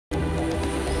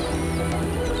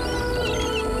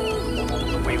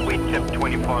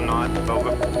24 knots,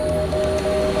 over.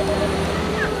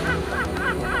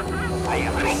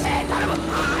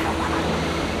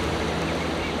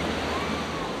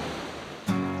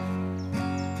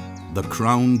 The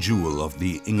crown jewel of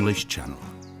the English Channel,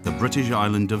 the British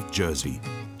island of Jersey,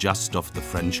 just off the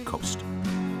French coast.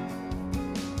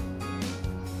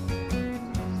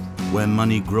 Where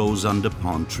money grows under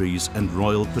palm trees and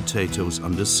royal potatoes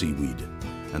under seaweed,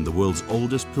 and the world's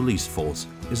oldest police force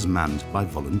is manned by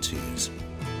volunteers.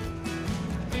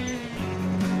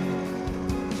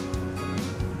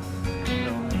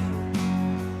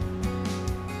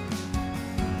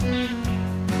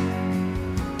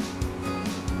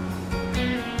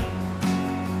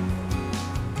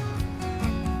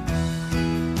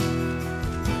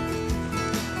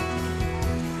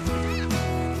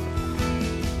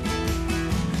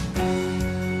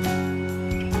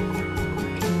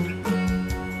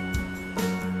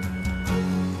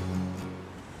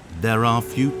 There are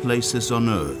few places on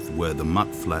Earth where the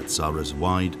mudflats are as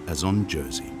wide as on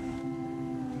Jersey.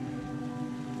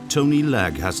 Tony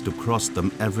Legg has to cross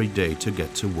them every day to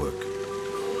get to work.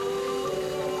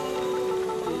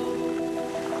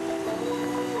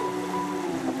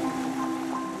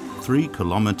 Three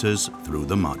kilometers through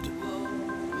the mud.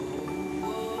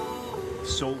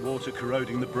 Salt water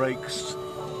corroding the brakes,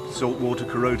 salt water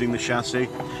corroding the chassis,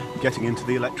 getting into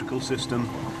the electrical system.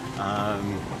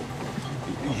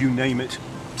 You name it,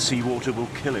 seawater will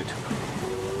kill it.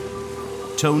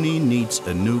 Tony needs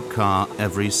a new car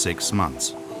every 6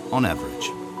 months, on average.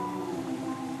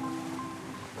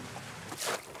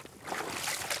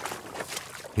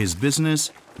 His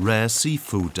business, rare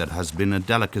seafood that has been a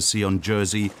delicacy on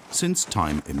Jersey since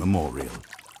time immemorial.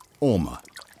 Ormer,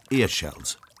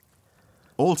 earshells,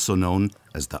 also known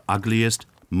as the ugliest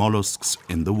mollusks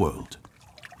in the world.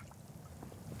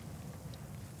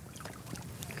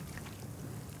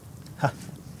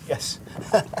 Yes.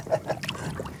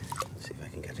 See if I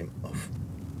can get him off.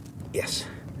 Yes.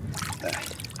 There.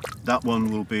 That one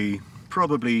will be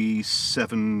probably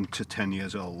 7 to 10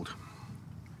 years old.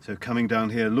 So coming down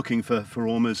here looking for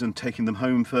ormers and taking them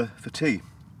home for tea,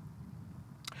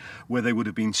 where they would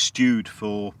have been stewed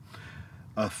for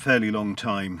a fairly long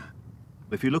time.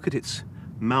 If you look at its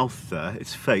mouth there,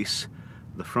 its face,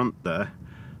 the front there,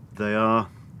 they are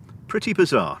pretty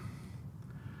bizarre.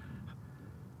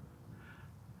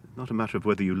 Not a matter of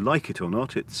whether you like it or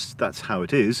not, that's how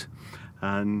it is,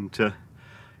 and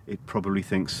it probably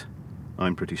thinks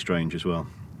I'm pretty strange as well.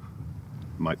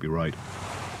 Might be right.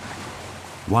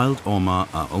 Wild ormer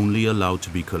are only allowed to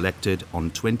be collected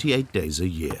on 28 days a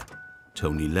year.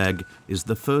 Tony Legg is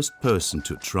the first person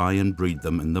to try and breed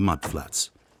them in the mudflats.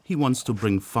 He wants to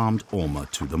bring farmed ormer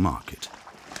to the market.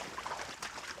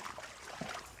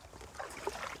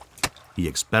 He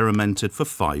experimented for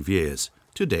 5 years.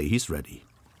 Today he's ready.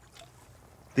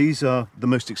 These are the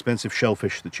most expensive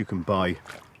shellfish that you can buy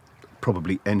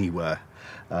probably anywhere.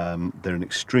 They're an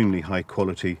extremely high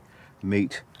quality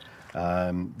meat.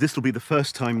 This will be the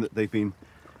first time that they've been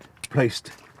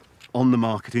placed on the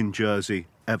market in Jersey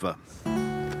ever.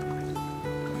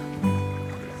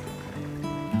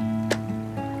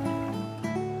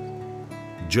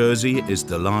 Jersey is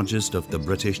the largest of the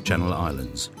British Channel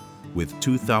Islands. With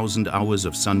 2,000 hours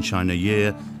of sunshine a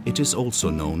year, it is also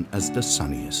known as the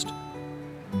sunniest.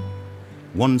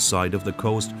 One side of the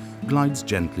coast glides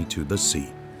gently to the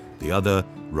sea, the other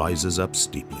rises up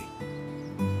steeply.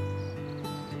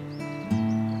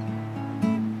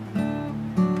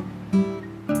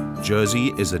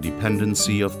 Jersey is a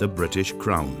dependency of the British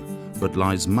Crown, but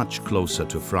lies much closer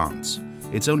to France.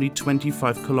 It's only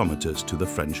 25 kilometers to the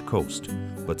French coast,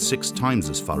 but 6 times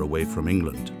as far away from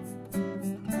England.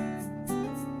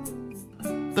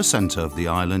 The center of the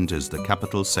island is the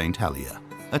capital St. Hellio,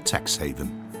 a tax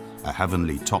haven. A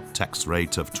heavenly top tax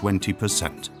rate of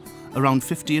 20%. Around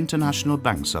 50 international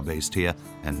banks are based here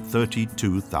and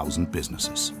 32,000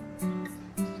 businesses.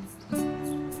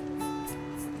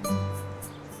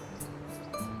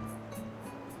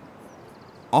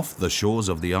 Off the shores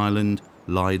of the island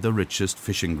lie the richest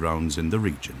fishing grounds in the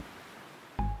region.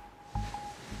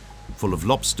 Full of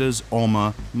lobsters,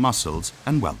 ormer, mussels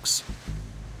and whelks.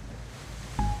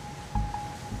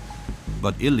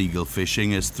 But illegal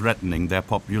fishing is threatening their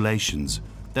populations.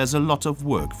 There's a lot of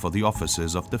work for the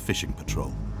officers of the fishing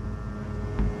patrol.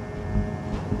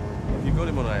 Have you got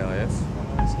him on AIS?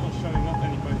 It's not showing up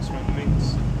any boats around the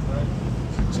links.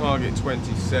 So target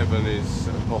 27 is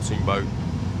a potting boat.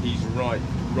 He's right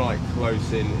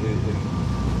close in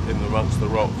amongst the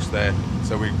rocks there.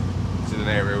 So it's in an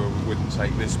area where we wouldn't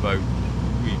take this boat.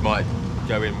 We might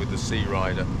go in with the Sea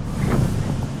Rider.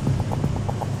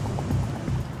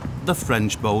 The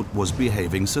French boat was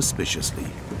behaving suspiciously.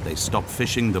 They stopped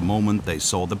fishing the moment they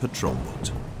saw the patrol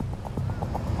boat.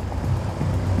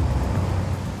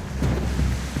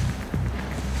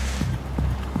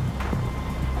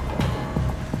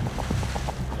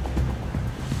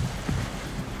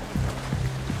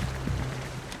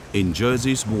 In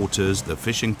Jersey's waters, the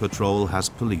fishing patrol has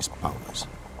police powers.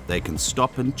 They can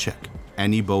stop and check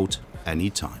any boat,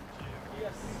 anytime.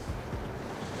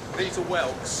 These are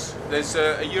whelks. There's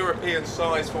a European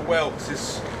size for whelks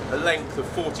is a length of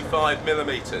 45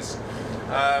 millimetres.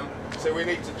 So we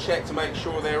need to check to make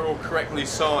sure they're all correctly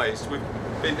sized.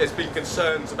 There's been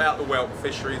concerns about the whelk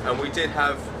fishery, and we did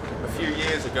have a few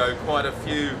years ago quite a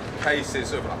few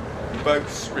cases of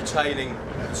boats retaining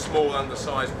small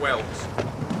undersized whelks.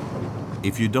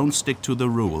 If you don't stick to the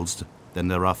rules, then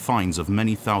there are fines of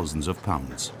many thousands of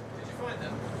pounds. Did you find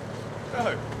them?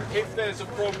 No. If there's a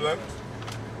problem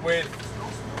with,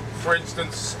 for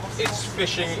instance, it's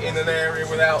fishing in an area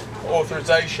without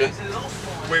authorisation,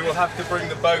 we will have to bring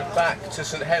the boat back to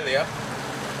St Hellio.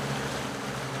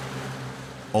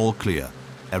 All clear.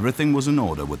 Everything was in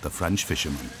order with the French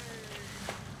fishermen.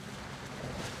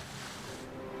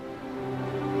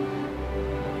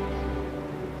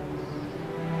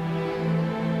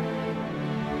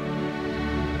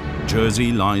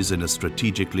 Jersey lies in a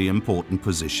strategically important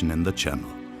position in the Channel.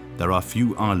 There are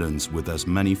few islands with as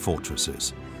many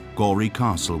fortresses. Gorey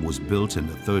Castle was built in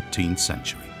the 13th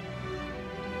century.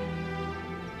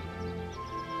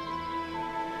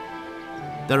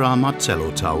 There are Martello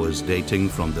towers dating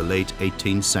from the late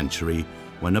 18th century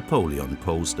when Napoleon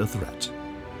posed a threat.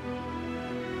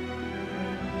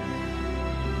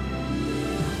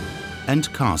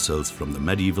 And castles from the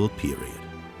medieval period.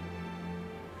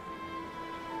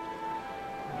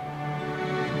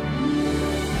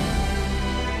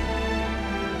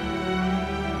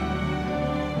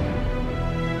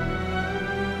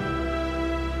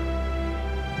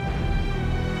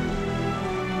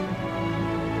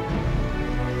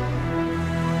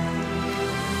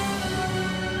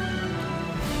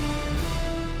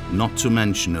 Not to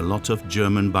mention a lot of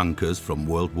German bunkers from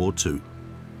World War II.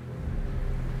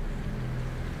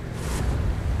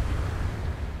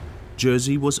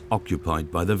 Jersey was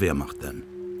occupied by the Wehrmacht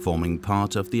then, forming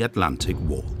part of the Atlantic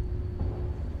Wall.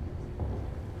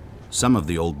 Some of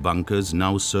the old bunkers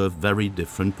now serve very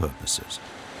different purposes.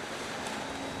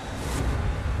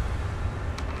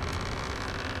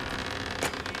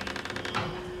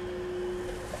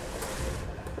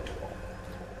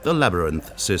 The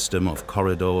labyrinth system of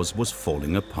corridors was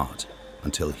falling apart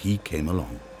until he came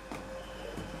along.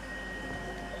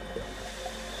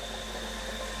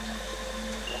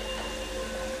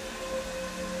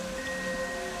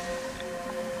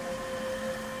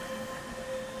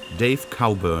 Dave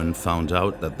Cowburn found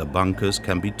out that the bunkers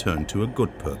can be turned to a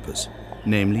good purpose,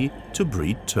 namely to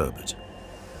breed turbot.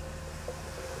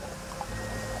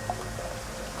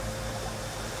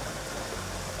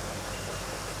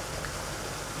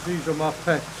 These are my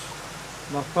pets,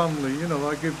 my family, you know,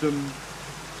 I give them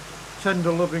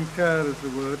tender loving care is the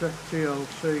word,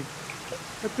 TLC.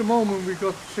 At the moment we've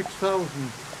got 6,000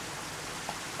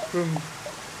 from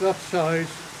that size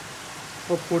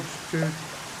upwards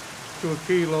to a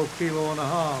kilo, kilo and a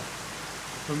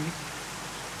half. And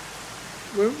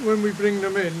when we bring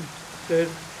them in, they're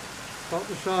about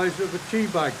the size of a tea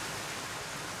bag.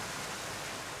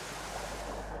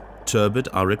 Turbot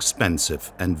are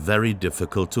expensive and very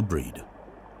difficult to breed.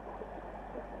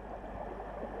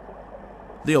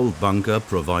 The old bunker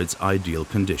provides ideal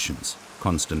conditions,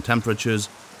 constant temperatures,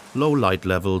 low light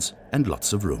levels and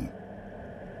lots of room.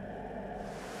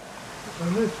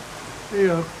 And this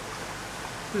here,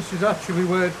 this is actually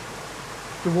where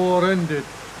the war ended.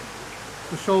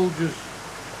 The soldiers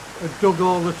had dug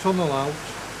all the tunnel out,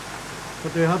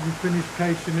 but they hadn't finished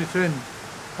casing it in.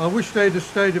 I wish they'd have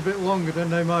stayed a bit longer, then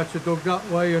they might have dug that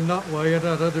way and that way, and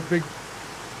I'd had a big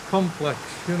complex,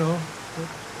 you know.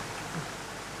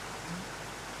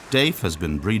 Dave has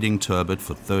been breeding turbot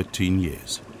for 13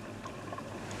 years.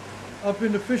 I've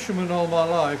been a fisherman all my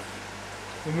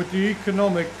life, and with the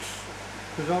economics,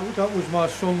 because that was my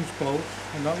son's boat,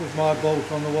 and that was my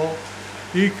boat on the wall,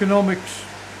 the economics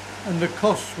and the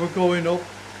costs were going up,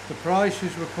 the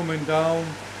prices were coming down,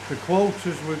 the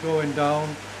quotas were going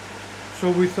down, so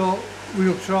we thought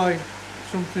we'll try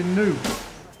something new.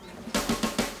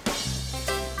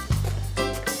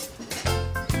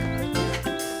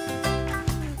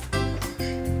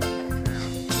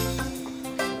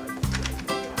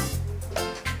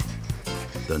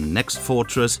 The next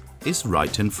fortress is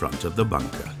right in front of the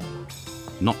bunker.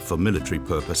 Not for military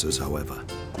purposes, however.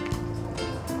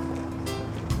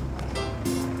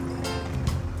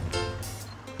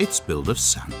 It's built of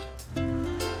sand. I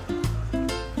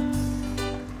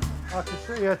can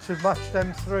see here to match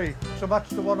them three, to match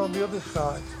the one on the other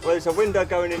side. Well, there's a window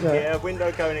going in here, a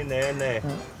window going in there and there.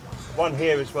 Yeah. One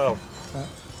here as well.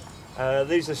 Yeah.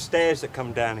 These are stairs that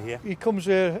come down here. He comes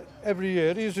here every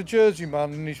year. He's a Jersey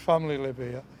man and his family live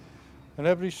here. And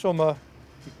every summer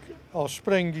or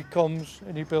spring he comes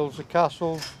and he builds the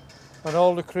castles and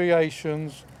all the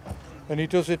creations, and he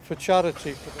does it for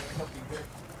charity.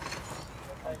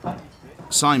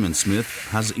 Simon Smith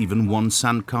has even won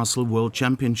Sandcastle World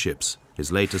Championships.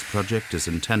 His latest project is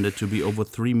intended to be over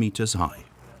 3 meters high.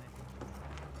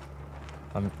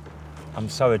 I'm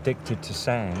so addicted to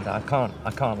sand, I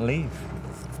can't leave.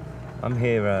 I'm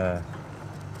here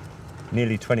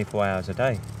nearly 24 hours a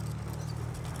day.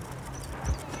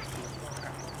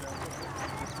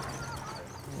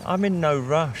 I'm in no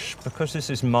rush because this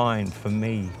is mine for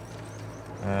me.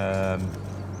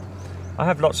 I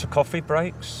have lots of coffee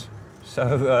breaks,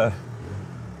 so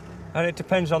and it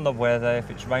depends on the weather.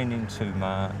 If it's raining too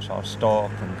much, I'll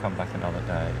stop and come back another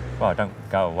day. Well, I don't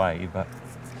go away, but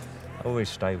I always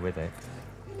stay with it.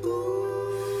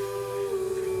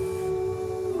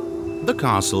 The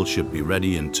castle should be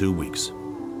ready in 2 weeks.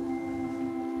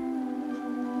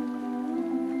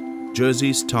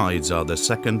 Jersey's tides are the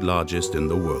second largest in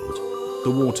the world.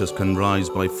 The waters can rise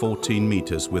by 14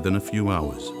 meters within a few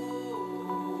hours.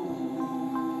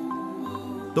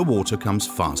 The water comes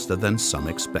faster than some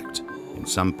expect. In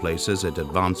some places it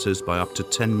advances by up to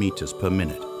 10 meters per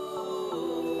minute.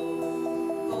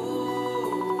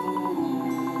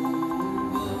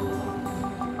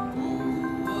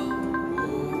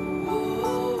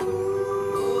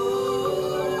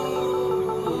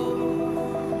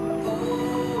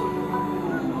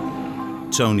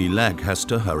 Tony Legg has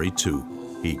to hurry too.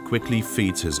 He quickly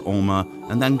feeds his ormer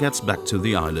and then gets back to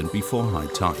the island before high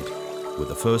tide, with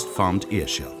the first farmed ear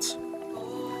shells.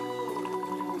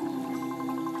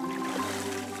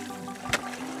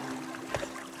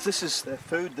 This is their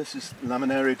food. This is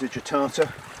Laminaria digitata,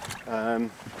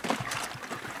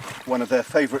 one of their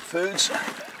favourite foods.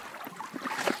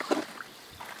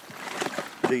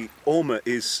 The ormer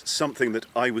is something that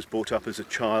I was brought up as a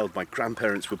child. My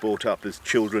grandparents were brought up as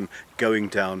children going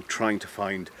down trying to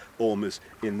find ormers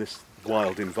in this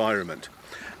wild environment.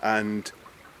 And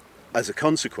as a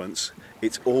consequence,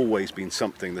 it's always been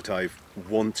something that I've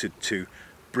wanted to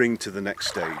bring to the next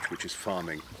stage, which is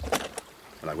farming.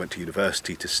 And I went to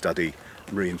university to study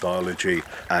marine biology,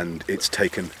 and it's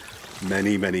taken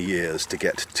many, many years to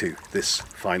get to this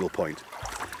final point.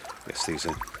 Yes, these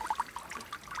are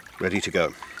ready to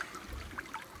go.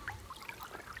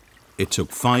 It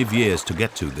took 5 years to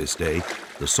get to this day.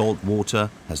 The salt water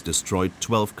has destroyed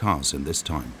 12 cars in this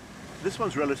time. This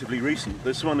one's relatively recent.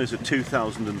 This one is a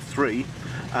 2003,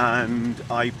 and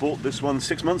I bought this one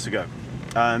 6 months ago.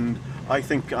 And I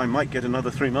think I might get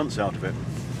another 3 months out of it.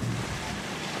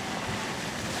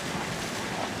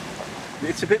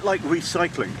 It's a bit like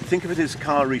recycling. Think of it as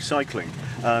car recycling.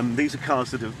 These are cars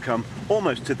that have come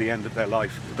almost to the end of their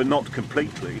life, but not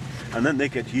completely, and then they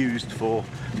get used for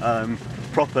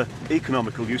proper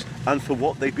economical use and for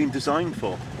what they've been designed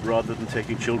for, rather than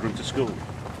taking children to school.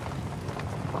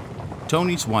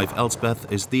 Tony's wife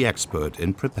Elspeth is the expert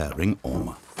in preparing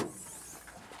ormer.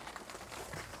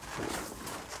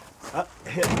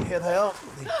 Here they are,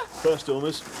 the first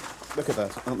ormers. Look at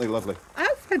that, aren't they lovely?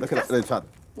 Oh, fantastic. Look at that, in fact.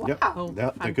 Wow,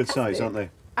 yep. They're good size, aren't they?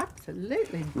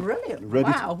 Absolutely brilliant.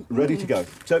 Ready to go.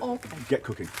 So, okay. Get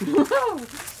cooking.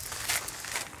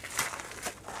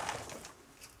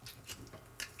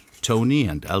 Tony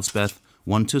and Elspeth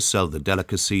want to sell the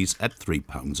delicacies at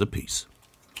 £3 apiece.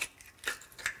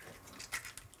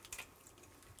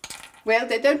 Well,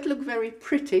 they don't look very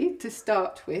pretty to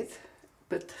start with,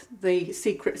 but the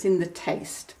secret's in the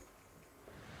taste.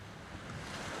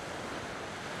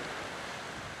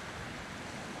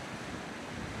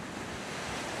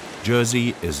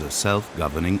 Jersey is a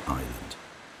self-governing island.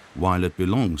 While it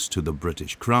belongs to the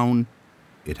British Crown,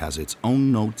 it has its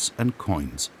own notes and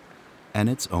coins, and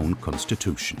its own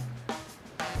constitution.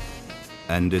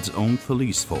 And its own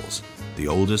police force, the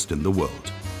oldest in the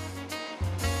world.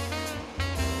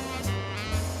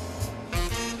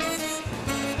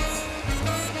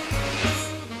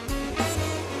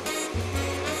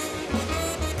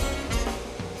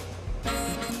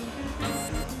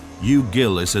 Hugh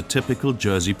Gill is a typical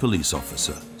Jersey police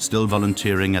officer, still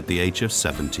volunteering at the age of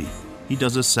 70. He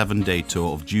does a 7-day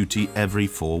tour of duty every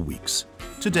 4 weeks.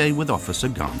 Today with Officer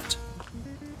Garnett.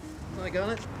 Hi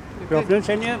Garnett. Good afternoon,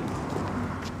 Senior.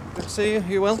 Good to see you.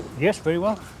 You well? Yes, very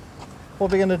well.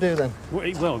 What are we going to do then? Well,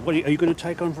 are you going to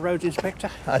take on for roads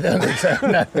inspector? I don't think so,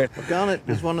 no. Garnet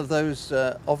is one of those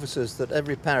officers that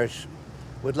every parish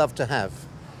would love to have,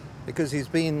 because you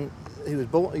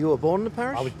were born in the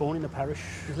parish? I was born in the parish.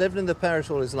 He's lived in the parish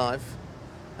all his life,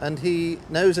 and he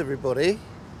knows everybody.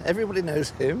 Everybody knows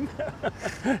him.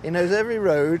 He knows every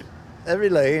road, every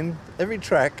lane, every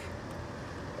track,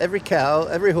 every cow,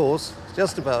 every horse,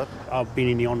 just about. I've been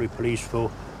in the Honorary Police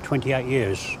for 28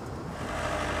 years.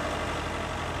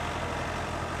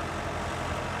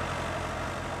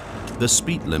 The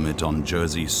speed limit on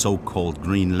Jersey's so-called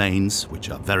green lanes, which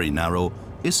are very narrow,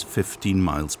 is 15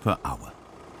 miles per hour.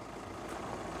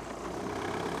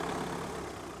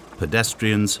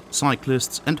 Pedestrians,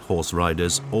 cyclists and horse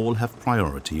riders all have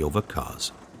priority over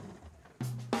cars.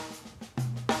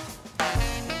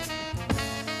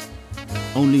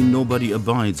 Only nobody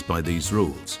abides by these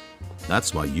rules.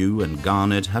 That's why you and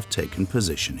Garnet have taken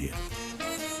position here.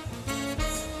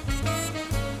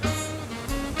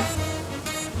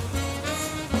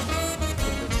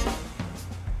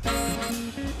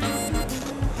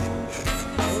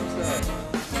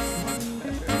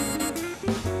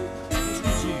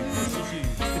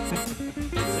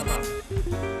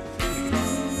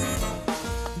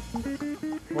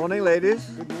 Morning, ladies.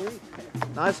 Good morning.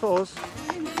 Nice horse.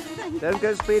 Don't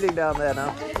go speeding down there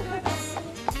now.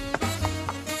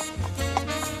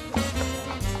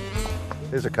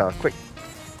 Here's a car, quick.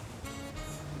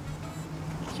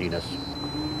 Seen us.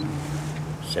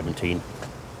 17.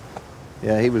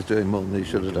 Yeah, he was doing more than he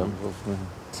should have done.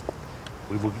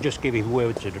 We will just give him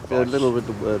words of advice. A little bit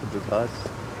of word of advice.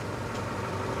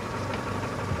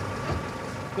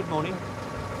 Good morning.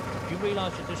 Do you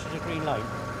realise that this is a green lane?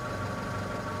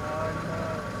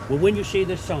 Well, when you see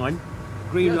this sign,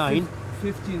 green lane.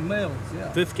 15 miles,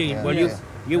 yeah. 15. Yeah. Well, Yes.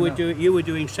 you were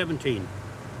doing 17.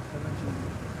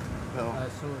 Well,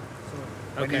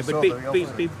 Okay, but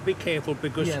be careful,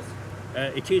 because yes.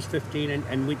 It is 15,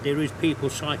 and there is people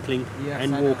cycling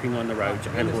and walking on the roads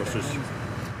and horses.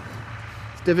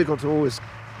 It's difficult to always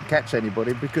catch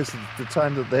anybody, because the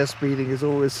time that they're speeding is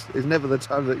never the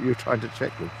time that you're trying to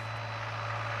check them.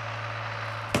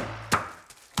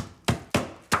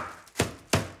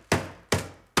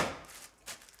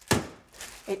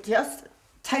 It just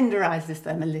tenderises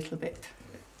them a little bit,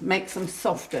 makes them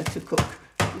softer to cook,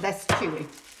 less chewy.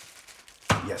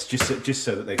 Yes, just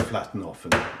so that they flatten off.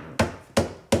 And,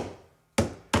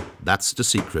 That's the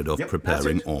secret of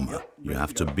preparing that's it. orma. Yep, You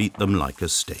have to beat them like a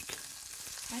steak.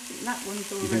 I think that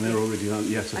one's already... You think they're already done?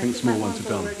 Yes, I think small that ones are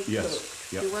done. already Yes.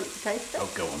 cooked. Yep. Do you want to taste it? Oh,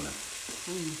 go on then.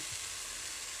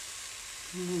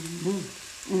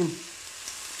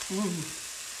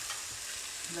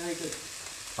 Very good.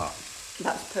 Ah,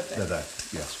 That's perfect. they're there,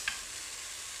 yes.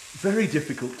 Very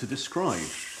difficult to describe.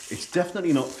 It's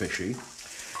definitely not fishy,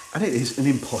 and it is an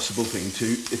impossible thing to...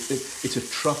 It's a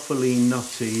truffly,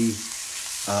 nutty,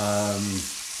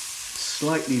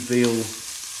 slightly veal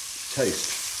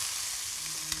taste.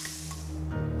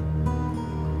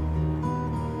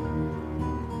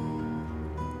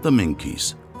 The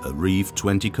Minkies, a reef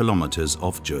 20 kilometers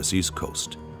off Jersey's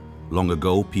coast. Long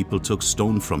ago, people took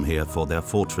stone from here for their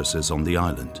fortresses on the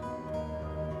island.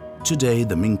 Today,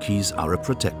 the Minkies are a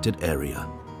protected area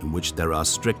in which there are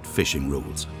strict fishing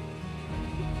rules.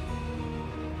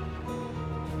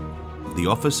 The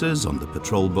officers on the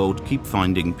patrol boat keep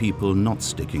finding people not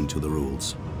sticking to the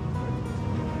rules.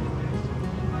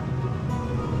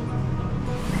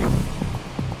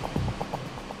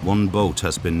 One boat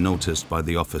has been noticed by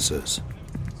the officers.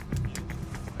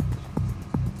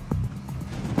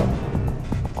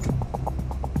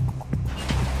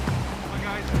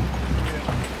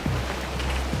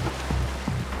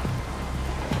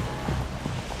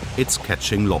 It's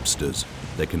catching lobsters.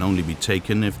 They can only be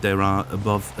taken if they are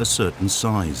above a certain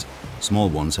size. Small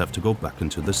ones have to go back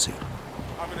into the sea.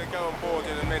 I'm going to go on board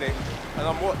in a minute, and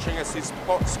I'm watching as these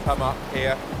spots come up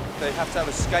here. They have to have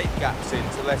escape gaps in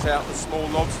to let out the small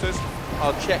lobsters.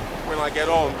 I'll check when I get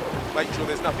on, make sure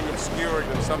there's nothing obscuring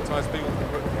them. Sometimes people can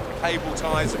put cable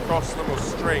ties across them or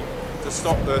string to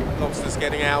stop the lobsters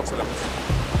getting out of them.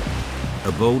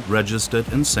 A boat registered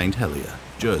in St. Hellio,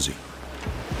 Jersey.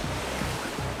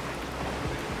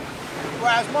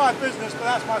 Well, it's my business, but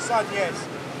that's my son, yes.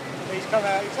 He's come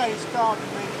out, he's only started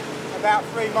me about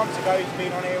 3 months ago, he's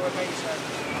been on here with me, so.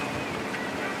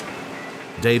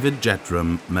 David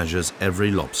Jetram measures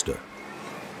every lobster.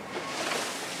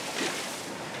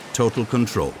 Total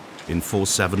control in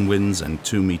 4-7 winds and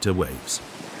 2-meter waves.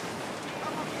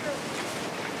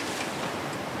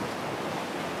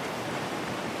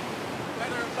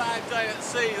 Better a bad day at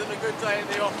sea than a good day in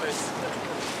the office.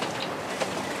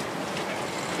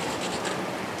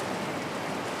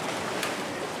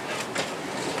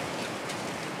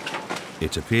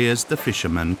 It appears the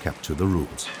fisherman kept to the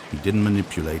rules. He didn't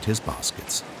manipulate his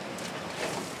baskets.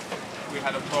 We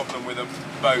had a problem with a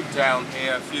boat down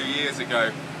here a few years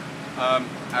ago,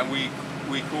 and we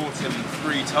caught him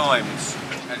 3 times,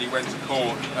 and he went to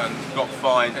court and got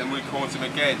fined, and we caught him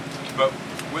again. But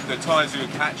with the times we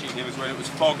were catching him was when it was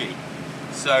foggy,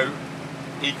 so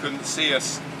he couldn't see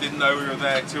us, didn't know we were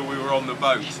there till we were on the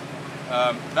boat.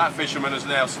 That fisherman has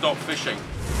now stopped fishing.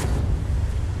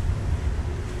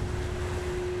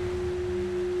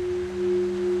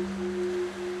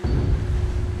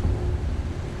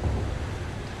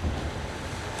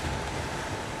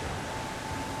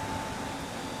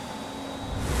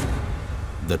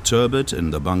 The turbot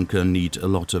in the bunker need a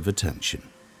lot of attention.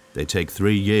 They take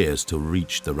 3 years to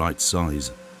reach the right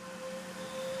size.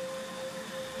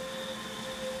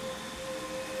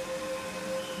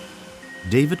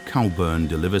 David Cowburn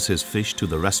delivers his fish to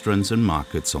the restaurants and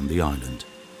markets on the island.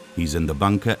 He's in the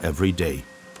bunker every day.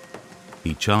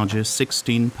 He charges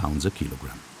 £16 a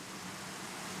kilogram.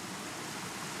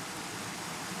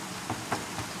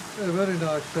 Yeah, very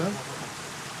nice, sir.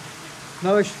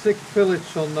 Nice thick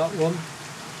fillets on that one.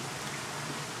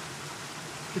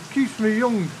 It keeps me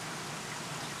young.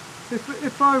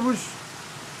 If I was...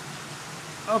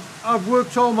 I've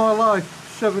worked all my life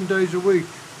 7 days a week.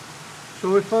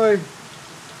 So if I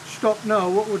stop now,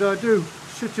 what would I do?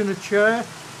 Sit in a chair?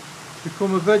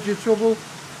 Become a vegetable?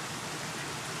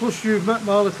 Plus you've met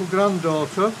my little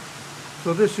granddaughter.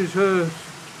 So this is hers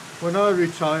when I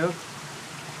retire.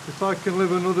 If I can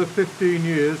live another 15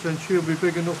 years, then she'll be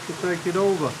big enough to take it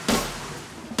over.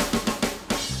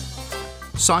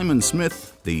 Simon Smith,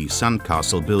 the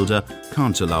sandcastle builder,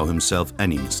 can't allow himself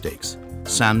any mistakes.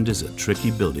 Sand is a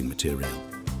tricky building material.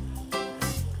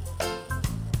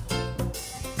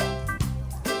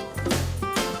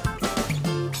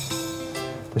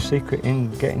 The secret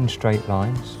in getting straight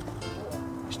lines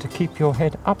is to keep your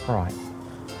head upright,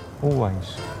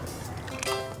 always.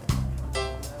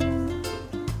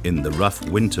 In the rough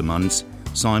winter months,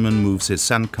 Simon moves his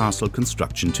sandcastle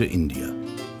construction to India.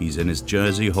 He's in his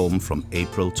Jersey home from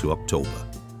April to October.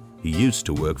 He used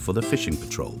to work for the fishing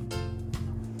patrol.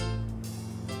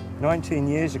 19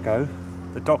 years ago,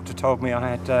 the doctor told me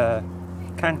I had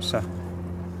cancer,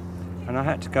 and I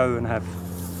had to go and have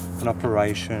an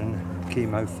operation,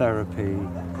 chemotherapy,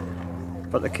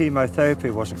 but the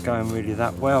chemotherapy wasn't going really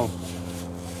that well.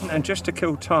 And just to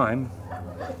kill time,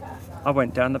 I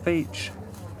went down the beach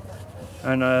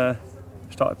and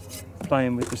started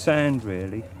playing with the sand,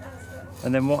 really.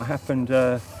 And then what happened,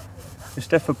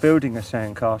 instead of building a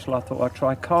sandcastle, I thought I'd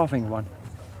try carving one.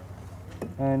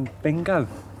 And bingo,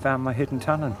 found my hidden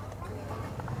talent.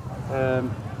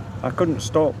 I couldn't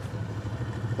stop.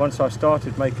 Once I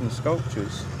started making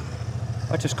sculptures,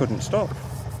 I just couldn't stop.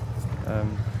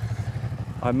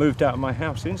 I moved out of my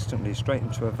house instantly, straight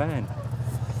into a van.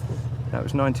 That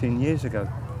was 19 years ago.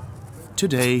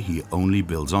 Today he only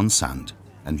builds on sand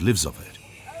and lives of it.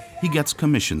 He gets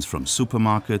commissions from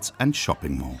supermarkets and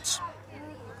shopping malls.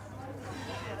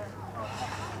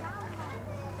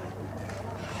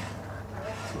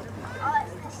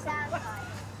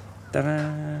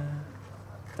 Ta-da!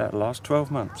 That lasts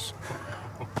 12 months.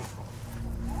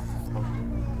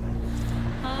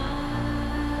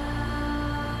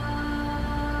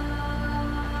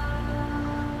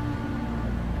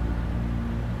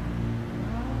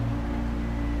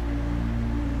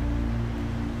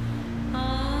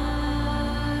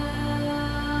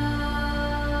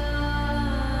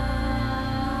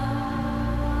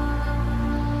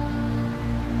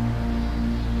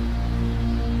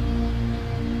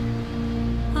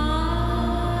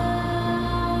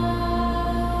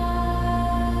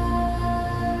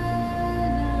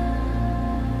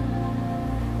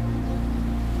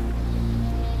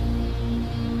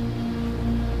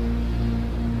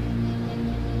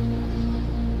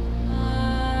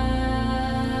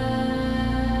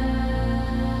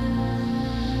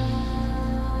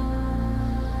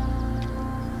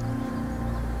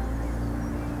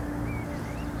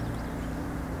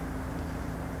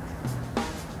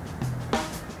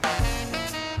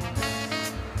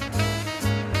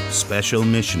 Special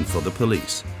mission for the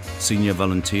police. Senior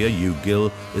volunteer Hugh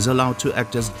Gill is allowed to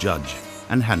act as judge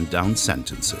and hand down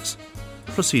sentences.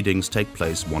 Proceedings take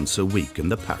place once a week in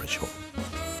the parish hall.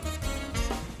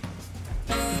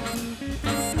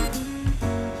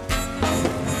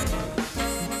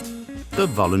 The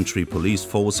Voluntary Police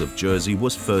Force of Jersey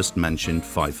was first mentioned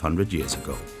 500 years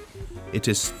ago. It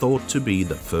is thought to be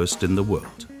the first in the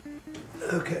world.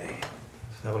 Okay,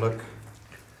 let's have a look.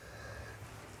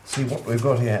 See what we've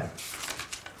got here.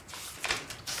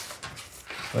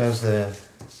 Where's the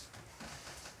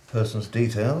person's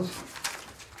details?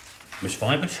 Miss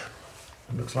Vibert?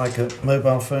 Looks like a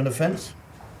mobile phone offence.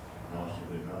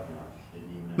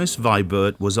 Miss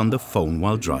Vibert was on the phone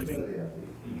while driving.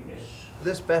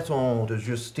 This baton de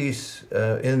justice,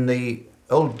 in the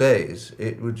old days,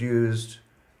 it was used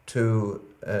to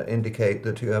indicate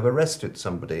that you have arrested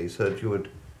somebody, so that you would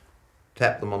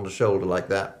tap them on the shoulder like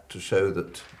that to show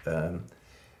that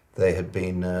they had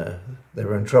been, they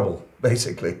were in trouble,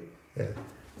 basically. Yeah.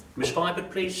 Miss Vibert,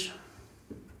 please.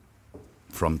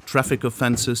 From traffic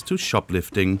offences to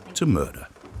shoplifting to murder.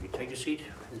 You take a seat.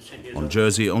 On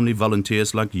Jersey, only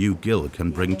volunteers like Hugh Gill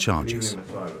can bring charges.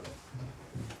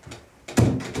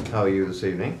 How are you this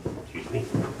evening? Excuse me.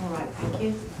 All right, thank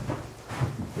you.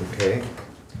 Okay.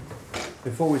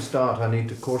 Before we start, I need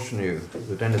to caution you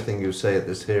that anything you say at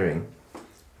this hearing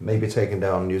may be taken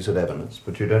down and used as evidence,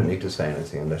 but you don't need to say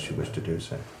anything unless you wish to do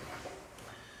so.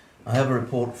 I have a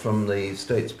report from the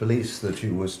State's Police that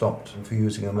you were stopped for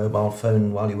using a mobile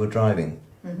phone while you were driving.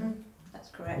 Mm-hmm. That's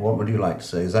correct. What would you like to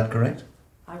say? Is that correct?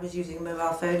 I was using a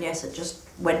mobile phone, yes, it just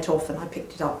went off and I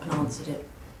picked it up and answered it.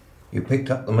 You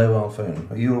picked up the mobile phone.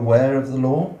 Are you aware of the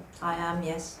law? I am,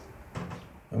 yes.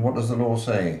 And what does the law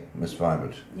say, Miss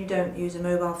Vibert? You don't use a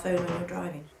mobile phone when you're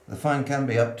driving. The fine can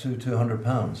be up to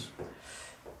 £200.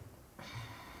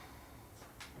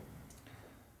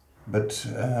 But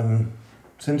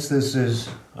since this is,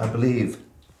 I believe,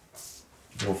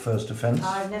 your first offence,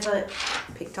 I've never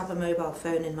picked up a mobile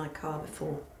phone in my car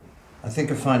before. I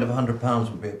think a fine of £100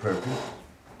 would be appropriate.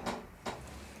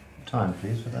 Time,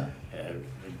 please, for that.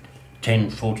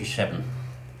 10:47.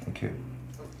 Thank you.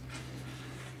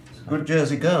 It's a good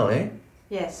Jersey girl, eh?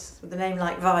 Yes, with a name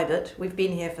like Vibert, we've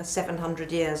been here for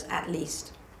 700 years at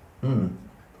least.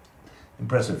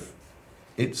 Impressive.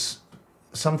 It's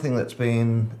something that's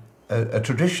been a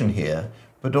tradition here,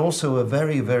 but also a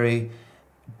very, very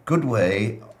good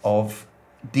way of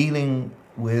dealing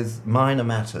with minor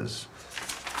matters.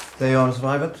 There you are, Miss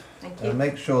Vibert. Thank you.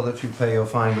 Make sure that you pay your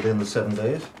fine within the 7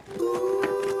 days.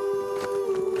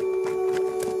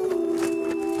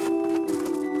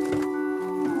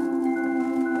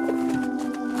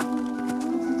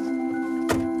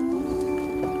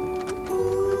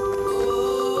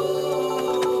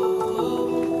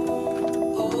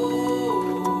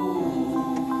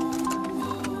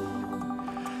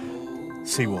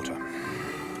 Seawater.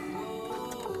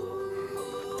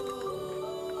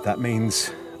 That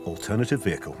means alternative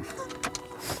vehicle.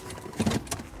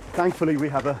 Thankfully, we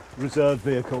have a reserve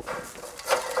vehicle.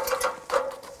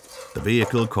 The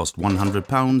vehicle cost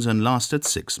 £100 and lasted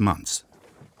 6 months.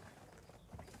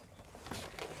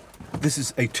 This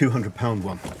is a £200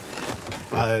 one.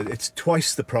 It's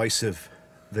twice the price of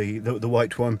the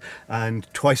white one and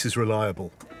twice as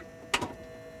reliable.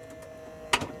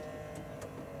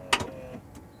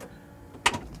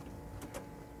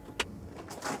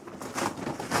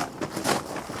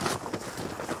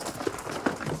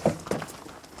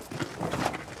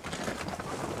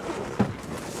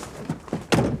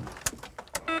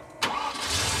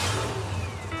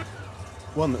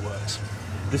 One that works.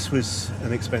 This was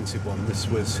an expensive one. This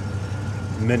was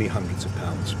many hundreds of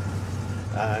pounds.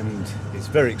 And it's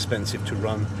very expensive to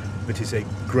run, but it's a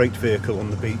great vehicle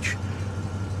on the beach.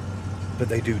 But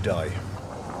they do die.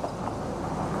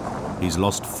 He's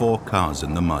lost 4 cars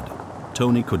in the mud.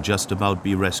 Tony could just about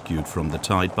be rescued from the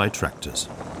tide by tractors.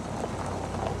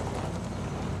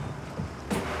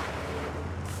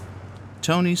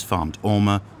 Tony's farmed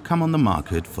Ormer come on the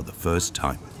market for the first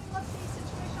time.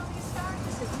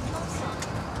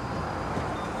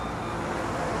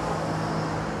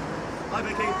 Hi,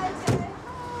 Vicky.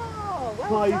 Oh, well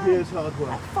 5 done. years hard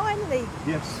work. Finally.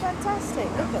 Yes. Fantastic.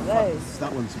 Look at those.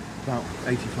 That one's about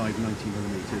 85, 90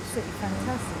 millimetres. Absolutely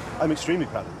fantastic. I'm extremely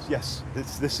proud of this. Yes,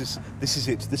 this is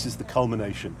it. This is the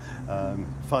culmination.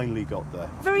 Finally got there.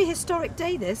 Very historic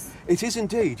day, this. It is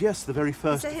indeed. Yes, the very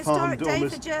first. It's a historic farmed day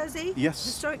Ormers. for Jersey. Yes.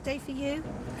 Historic day for you.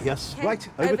 Yes. Okay. Right.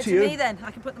 Over to you. me then.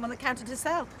 I can put them on the counter to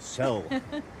sell. Sell.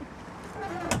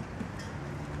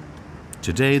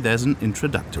 Today there's an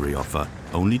introductory offer,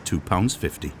 only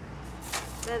 £2.50.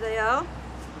 There they are.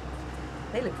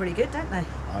 They look pretty good, don't they?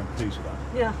 I'm pleased with that.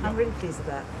 Yeah, I'm really pleased with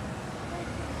that.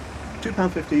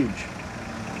 £2.50 each.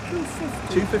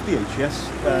 £2.50 each. Yes.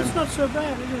 It's not so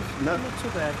bad, it is. No. Not so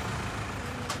bad.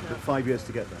 Took 5 years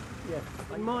to get there.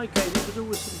 Yeah. In my case, it was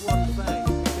always in one bag.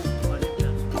 I did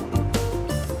that.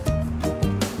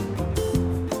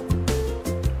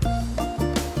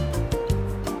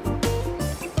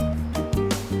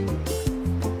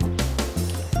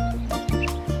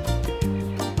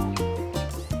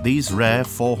 These rare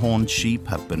 4-horned sheep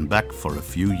have been back for a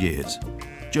few years.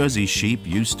 Jersey sheep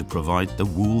used to provide the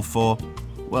wool for,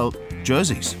 well,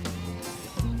 jerseys.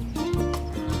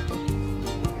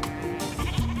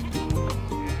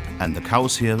 And the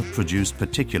cows here produce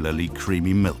particularly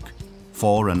creamy milk,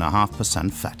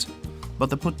 4.5% fat.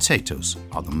 But the potatoes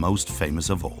are the most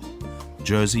famous of all.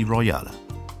 Jersey Royale,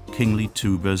 kingly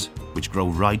tubers which grow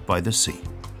right by the sea.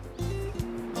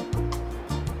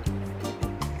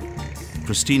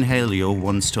 Christine Hellio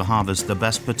wants to harvest the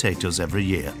best potatoes every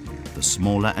year. The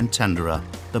smaller and tenderer,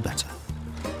 the better.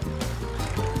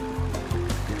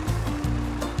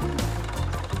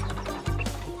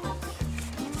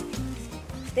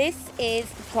 This is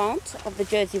the plant of the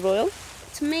Jersey Royal.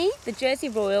 To me, the Jersey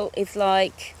Royal is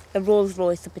like the Rolls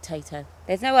Royce of potato.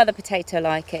 There's no other potato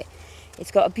like it.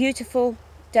 It's got a beautiful,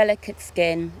 delicate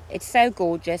skin. It's so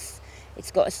gorgeous.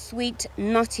 It's got a sweet,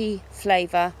 nutty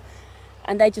flavour,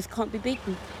 and they just can't be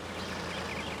beaten.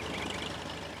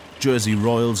 Jersey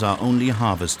Royals are only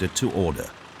harvested to order.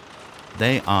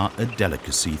 They are a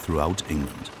delicacy throughout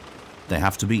England. They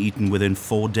have to be eaten within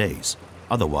 4 days,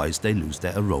 otherwise they lose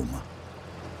their aroma.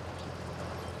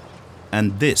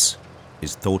 And this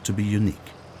is thought to be unique.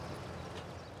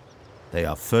 They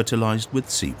are fertilized with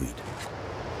seaweed.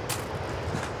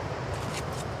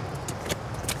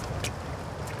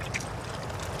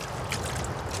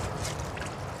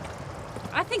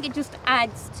 I think it just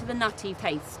adds to the nutty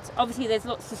taste. Obviously there's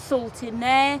lots of salt in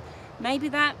there. Maybe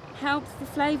that helps the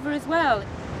flavour as well.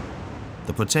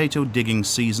 The potato digging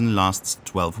season lasts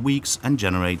 12 weeks and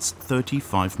generates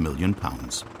 £35 million.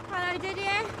 Hello,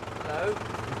 Didier. Hello.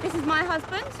 This is my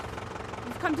husband.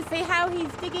 We've come to see how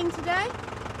he's digging today.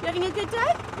 You having a good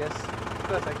day? Yes,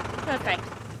 perfect. Perfect.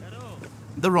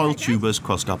 The royal tubers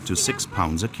cost up to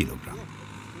 £6 a kilogram.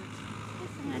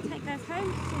 I'm going to take those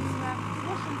home to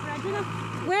wash them for our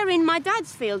dinner. We're in my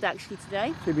dad's field actually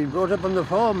today. She's been brought up on the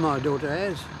farm, my daughter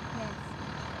has. Yes.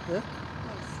 Yeah?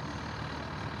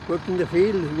 Yes. Worked in the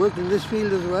field, worked in this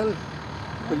field as well,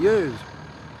 for years.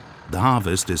 The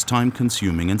harvest is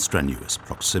time-consuming and strenuous.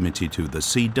 Proximity to the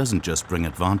sea doesn't just bring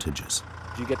advantages.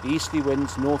 You get the easterly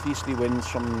winds, northeasterly winds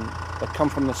that come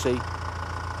from the sea,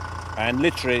 and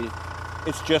literally,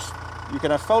 it's just, you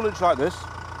can have foliage like this,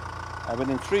 and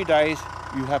within 3 days,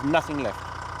 you have nothing left,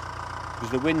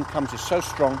 because the wind comes is so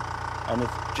strong, and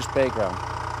it's just bare ground,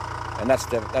 and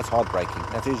that's heartbreaking.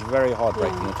 That is very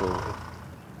heartbreaking at all.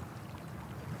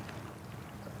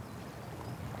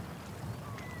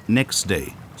 Next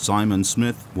day, Simon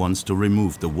Smith wants to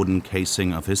remove the wooden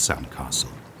casing of his sandcastle.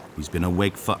 He's been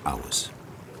awake for hours.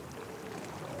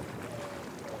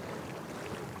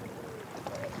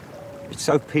 It's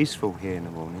so peaceful here in the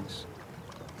mornings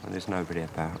when there's nobody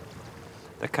about.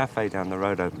 The cafe down the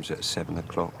road opens at 7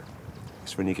 o'clock.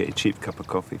 It's when you get your cheap cup of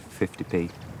coffee for 50p,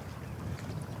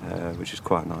 which is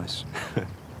quite nice.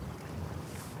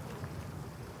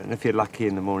 And if you're lucky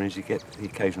in the mornings, you get the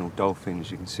occasional dolphins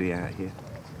you can see out here,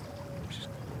 which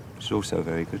is also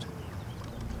very good.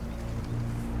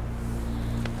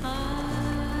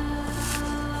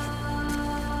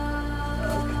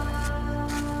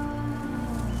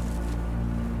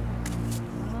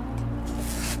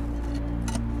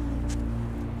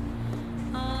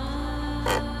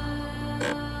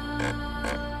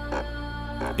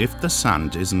 If the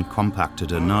sand isn't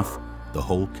compacted enough, the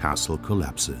whole castle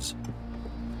collapses.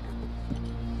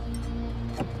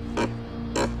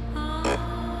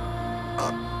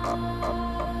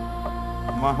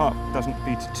 My heart doesn't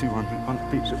beat at 200,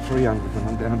 it beats at 300 when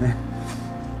I'm down there.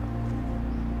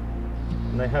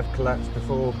 And they have collapsed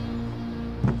before.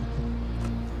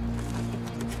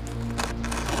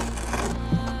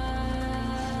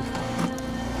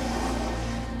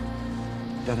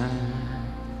 Ta-da!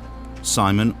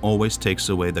 Simon always takes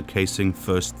away the casing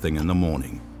first thing in the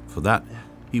morning. For that,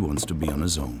 he wants to be on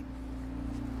his own.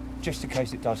 Just in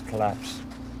case it does collapse,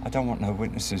 I don't want no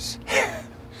witnesses.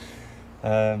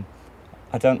 I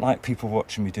don't like people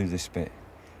watching me do this bit.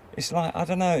 It's like, I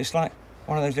don't know, it's like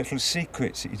one of those little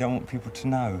secrets that you don't want people to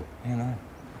know, you know.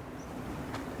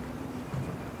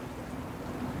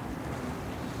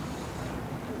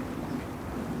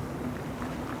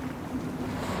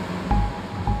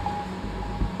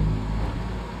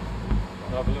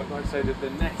 Like I say, that the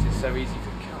net is so easy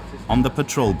to cut. On the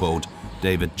patrol boat,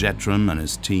 David Jettram and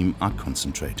his team are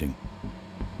concentrating.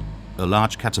 A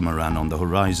large catamaran on the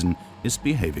horizon is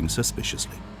behaving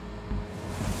suspiciously.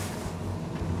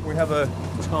 We have a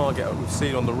target that we've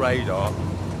seen on the radar,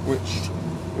 which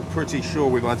we're pretty sure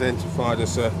we've identified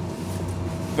as a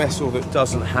vessel that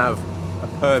doesn't have a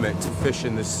permit to fish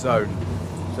in this zone.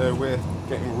 So we're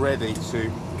getting ready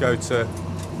to go to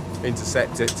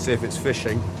intercept it, see if it's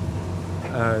fishing,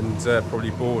 and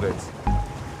probably board it.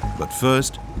 But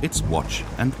first, it's watch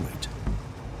and wait.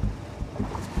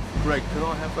 Greg, can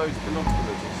I have those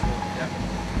binoculars? Yeah.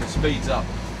 The speed's up.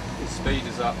 The speed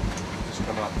is up. Just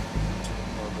come up.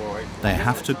 Oh boy. They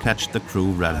have to catch the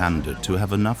crew red-handed to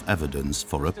have enough evidence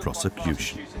for a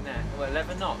prosecution. Well,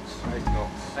 11 knots. 8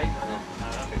 knots. 8 knots.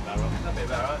 That'd be about right. That'd be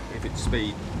about right. If its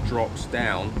speed drops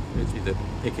down, it's either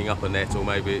picking up a net or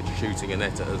maybe it's shooting a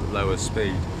net at a lower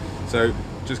speed. So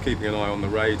just keeping an eye on the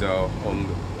radar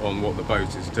on what the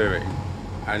boat is doing,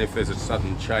 and if there's a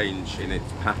sudden change in its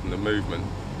pattern of movement,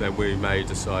 then we may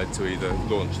decide to either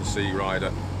launch the Sea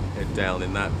Rider, head down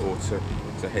in that, or to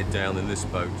head down in this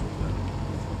boat.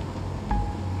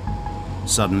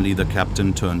 Suddenly the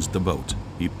captain turns the boat.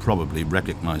 He probably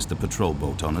recognized the patrol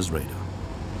boat on his radar.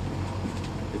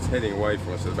 It's heading away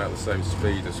from us at about the same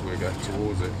speed as we're going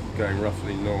towards it, going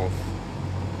roughly north.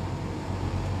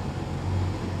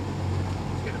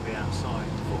 It's going to be outside.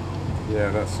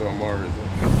 Yeah, that's what I'm worried.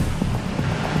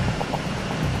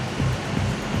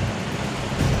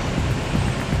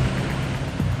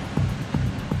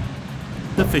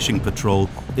 The fishing patrol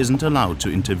isn't allowed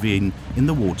to intervene in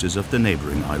the waters of the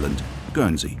neighboring island,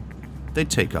 Guernsey. They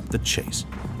take up the chase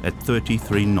at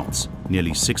 33 knots,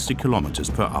 nearly 60 kilometers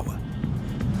per hour.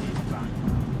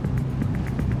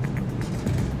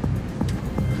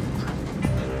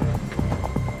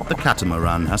 The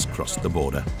catamaran has crossed the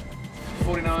border.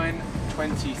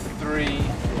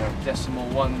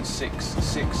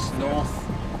 4923.166 north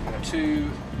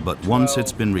to... But once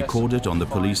it's been recorded on the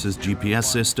police's GPS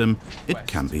system, it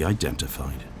can be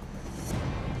identified.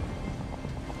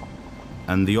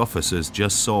 And the officers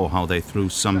just saw how they threw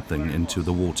something into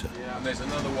the water. Yeah, and there's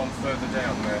another one further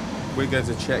down there. We're going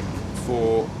to check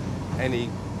for any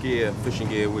gear, fishing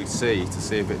gear we see, to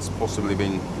see if it's possibly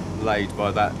been laid by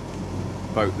that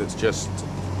boat that's just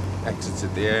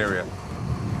exited the area.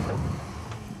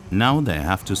 Now they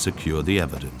have to secure the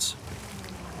evidence.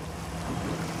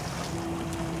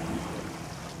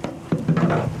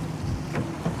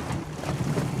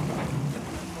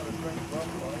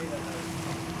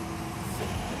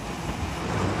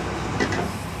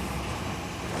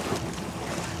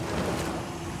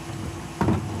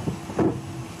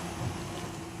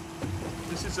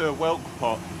 This is a whelk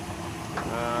pot.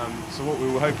 So what we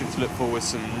were hoping to look for was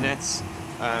some nets.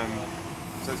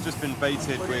 So it's just been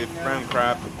baited with brown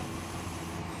crab,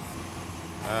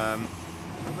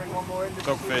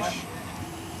 dogfish.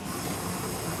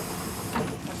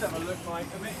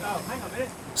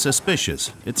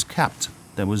 Suspicious, it's capped.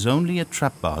 There was only a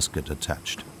trap basket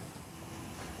attached.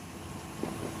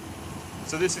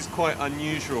 So this is quite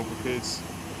unusual because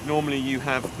normally you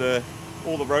have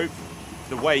all the rope,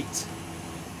 the weight,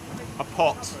 a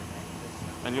pot,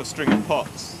 and your string of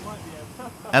pots.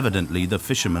 Evidently, the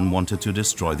fishermen wanted to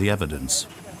destroy the evidence.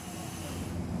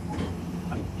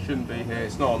 Shouldn't be here,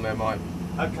 it's not on there, Mike.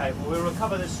 Okay, well we'll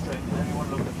recover this string and then we want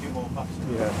to look at a few more pups.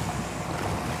 Yeah.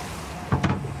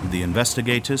 The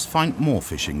investigators find more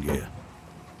fishing gear.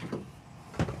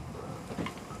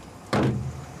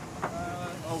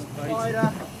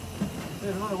 Spider.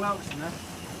 There's a lot of whelks in there.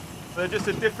 They're just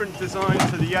a different design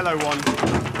to the yellow one.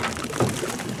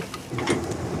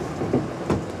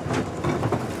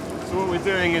 So what we're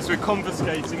doing is we're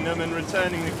confiscating them and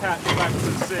returning the catch back to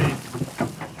the sea.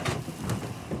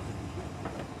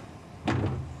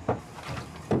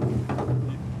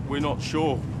 We're not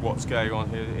sure what's going on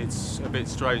here. It's a bit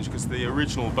strange because the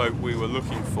original boat we were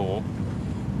looking for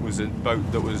was a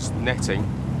boat that was netting,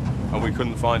 and we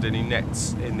couldn't find any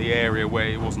nets in the area where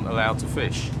it wasn't allowed to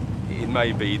fish. It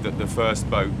may be that the first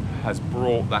boat has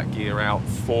brought that gear out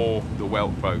for the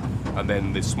whelk boat, and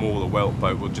then the smaller whelk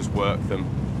boat will just work them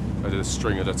at a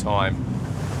string at a time.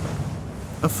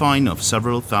 A fine of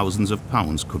several thousands of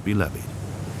pounds could be levied.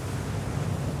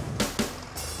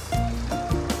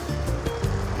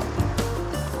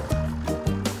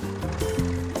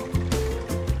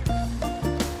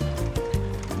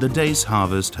 The day's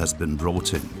harvest has been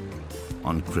brought in.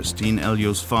 On Christine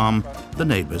Hellio's farm, the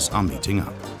neighbors are meeting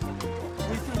up.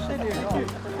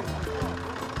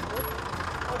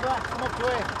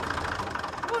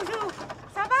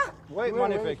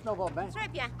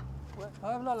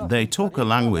 They talk a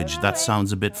language that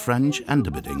sounds a bit French and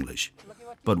a bit English,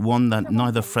 but one that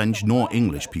neither French nor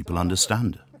English people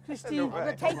understand.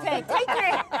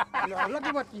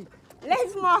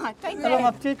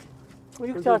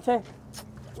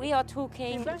 We are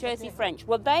talking Jersey French.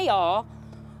 Well, they are.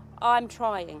 I'm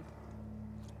trying.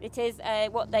 It is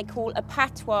what they call a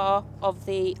patois of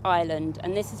the island,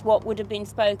 and this is what would have been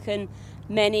spoken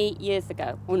many years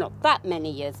ago. Well, not that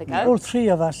many years ago. All three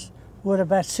of us were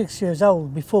about 6 years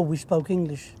old before we spoke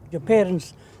English. Your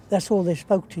parents, that's all they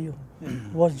spoke to you,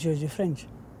 was Jersey French.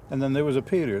 And then there was a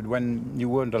period when you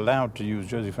weren't allowed to use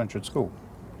Jersey French at school.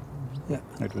 Yeah.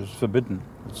 It was forbidden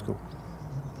at school.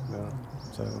 Yeah.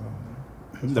 So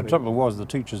The trouble was the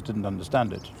teachers didn't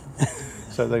understand it.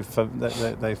 So they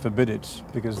forbid it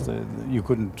because you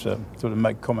couldn't sort of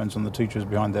make comments on the teachers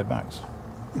behind their backs.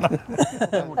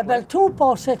 Bel, tu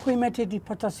penses que mettre des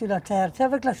patates sur la terre, c'est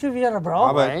avec la cheville à bras?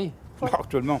 Ah ben,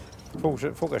 actuellement,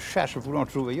 faut que je cherche pour en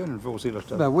trouver une fois aussi la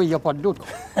terre. Ben oui, il n'y a pas de doute.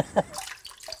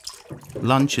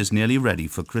 Lunch is nearly ready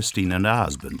for Christine and her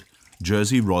husband.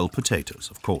 Jersey Royal potatoes,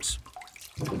 of course.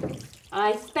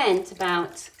 I spent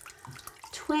about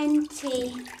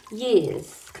 20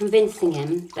 years convincing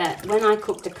him that when I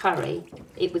cooked a curry,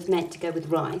 it was meant to go with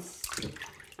rice.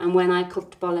 And when I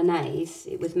cooked bolognese,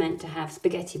 it was meant to have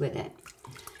spaghetti with it.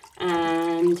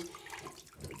 And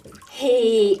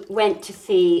he went to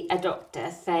see a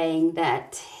doctor saying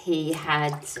that he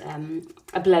had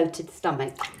a bloated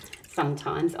stomach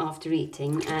sometimes after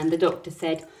eating. And the doctor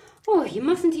said, oh, you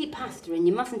mustn't eat pasta and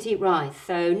you mustn't eat rice.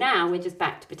 So now we're just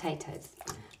back to potatoes.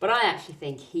 But I actually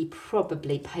think he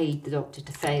probably paid the doctor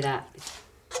to say that.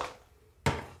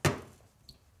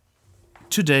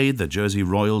 Today, the Jersey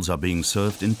Royals are being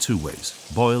served in two ways,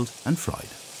 boiled and fried.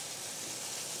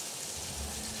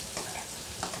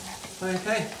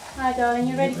 Okay. Hi, darling,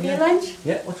 you ready for your lunch?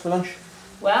 Yeah, what's for lunch?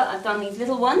 Well, I've done these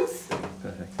little ones.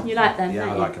 Perfect. You like them, Yeah, don't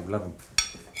I you? like them, love them.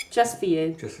 Just for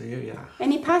you. Just for you, yeah.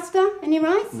 Any pasta? Any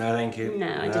rice? No, thank you. No,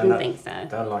 I didn't think so.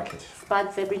 Don't like it.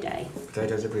 Spuds every day.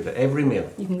 Potatoes every day, every meal.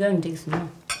 You can go and do some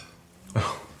more.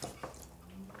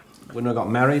 When I got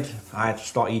married, I had to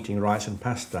start eating rice and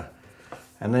pasta.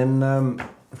 And then,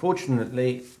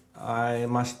 fortunately, I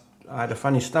had a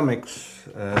funny stomach,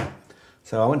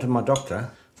 so I went to my doctor.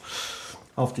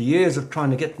 After years of trying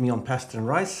to get me on pasta and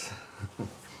rice,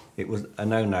 it was a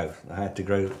no-no. I had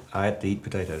to eat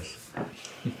potatoes.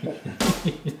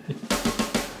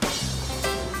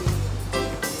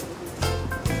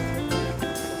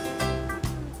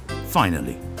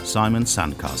 Finally, Simon's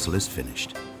sandcastle is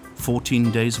finished.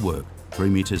 14 days' work, 3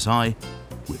 meters high.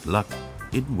 With luck,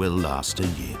 it will last a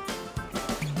year.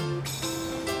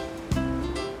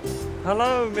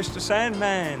 Hello, Mr.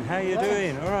 Sandman. How you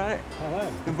doing? All right.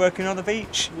 Hello. Been working on the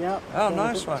beach? Yeah. Oh,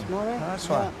 nice one. Nice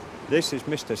one. This is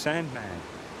Mr. Sandman.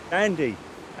 Andy,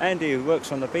 who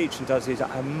works on the beach and does these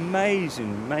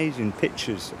amazing, amazing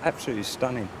pictures. Absolutely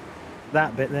stunning.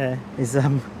 That bit there is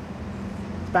about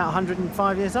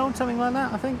 105 years old, something like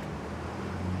that, I think.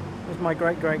 It was my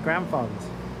great-great-grandfather's.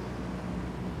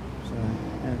 So,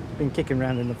 yeah, it's been kicking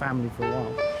around in the family for a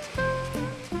while.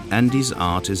 Andy's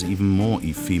art is even more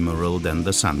ephemeral than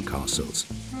the sandcastles.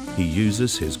 He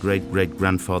uses his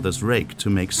great-great-grandfather's rake to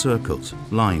make circles,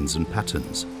 lines and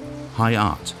patterns. High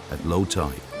art at low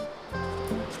tide.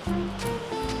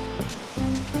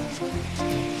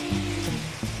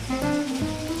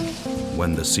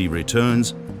 When the sea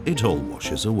returns, it all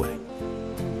washes away.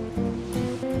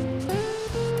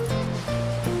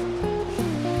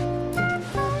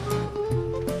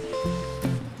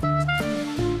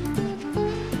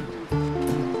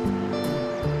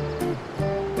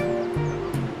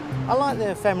 I like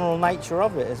the ephemeral nature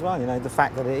of it as well, you know, the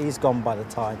fact that it is gone by the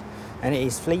tide and it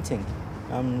is fleeting.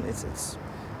 I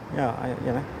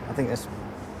think that's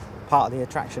part of the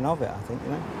attraction of it, I think, you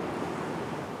know.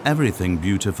 Everything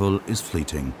beautiful is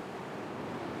fleeting,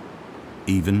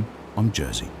 even on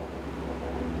Jersey.